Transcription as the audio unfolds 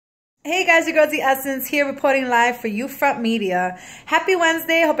Hey guys, your girl The Essence here reporting live for Ufront Media. Happy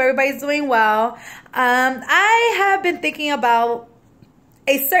Wednesday. Hope everybody's doing well. I have been thinking about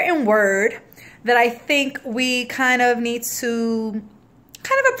a certain word that I think we kind of need to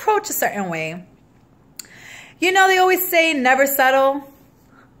approach a certain way. You know, they always say never settle,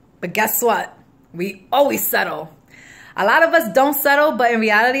 but guess what? We always settle. A lot of us don't settle, but in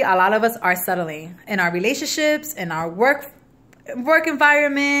reality, a lot of us are settling in our relationships, in our work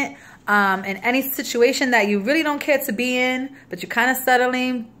environment, in any situation that you really don't care to be in, but you're kind of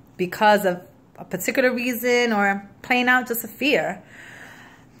settling because of a particular reason or plain out just a fear.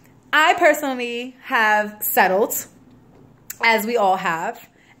 I personally have settled, as we all have.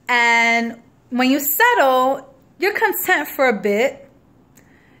 And when you settle, you're content for a bit.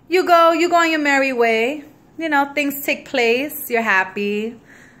 You go on your merry way. You know, things take place. You're happy.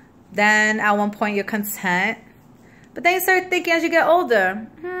 Then at one point you're content. But then you start thinking as you get older,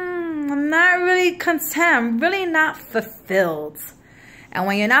 I'm not really content. I'm really not fulfilled. And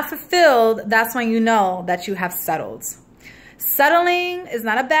when you're not fulfilled, that's when you know that you have settled. Settling is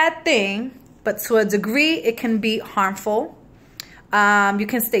not a bad thing, but to a degree, it can be harmful. You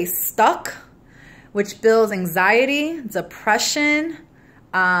can stay stuck, which builds anxiety, depression,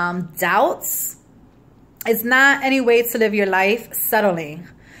 doubts. It's not any way to live your life settling.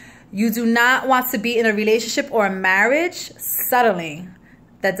 You do not want to be in a relationship or a marriage settling.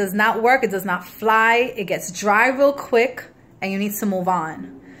 That does not work. It does not fly. It gets dry real quick and you need to move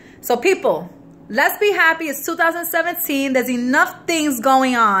on. So people, let's be happy. It's 2017. There's enough things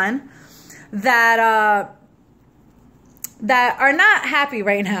going on that are not happy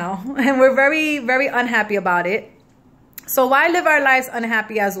right now. And we're very, very unhappy about it. So why live our lives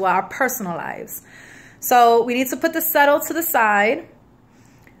unhappy as well, our personal lives? So we need to put the settle to the side.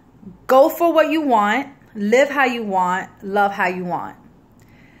 Go for what you want. Live how you want. Love how you want.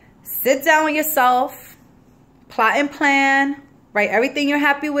 Sit down with yourself. Plot and plan. Write everything you're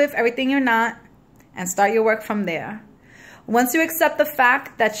happy with, everything you're not, and start your work from there. Once you accept the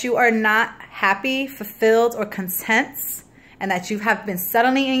fact that you are not happy, fulfilled, or content, and that you have been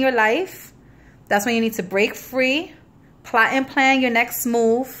settling in your life, that's when you need to break free, plot and plan your next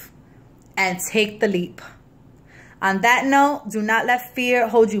move, and take the leap. On that note, do not let fear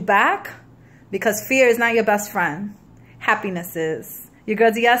hold you back, because fear is not your best friend. Happiness is. Your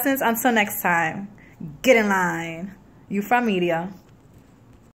girl The Essence, until next time, get in line. Ufront Media.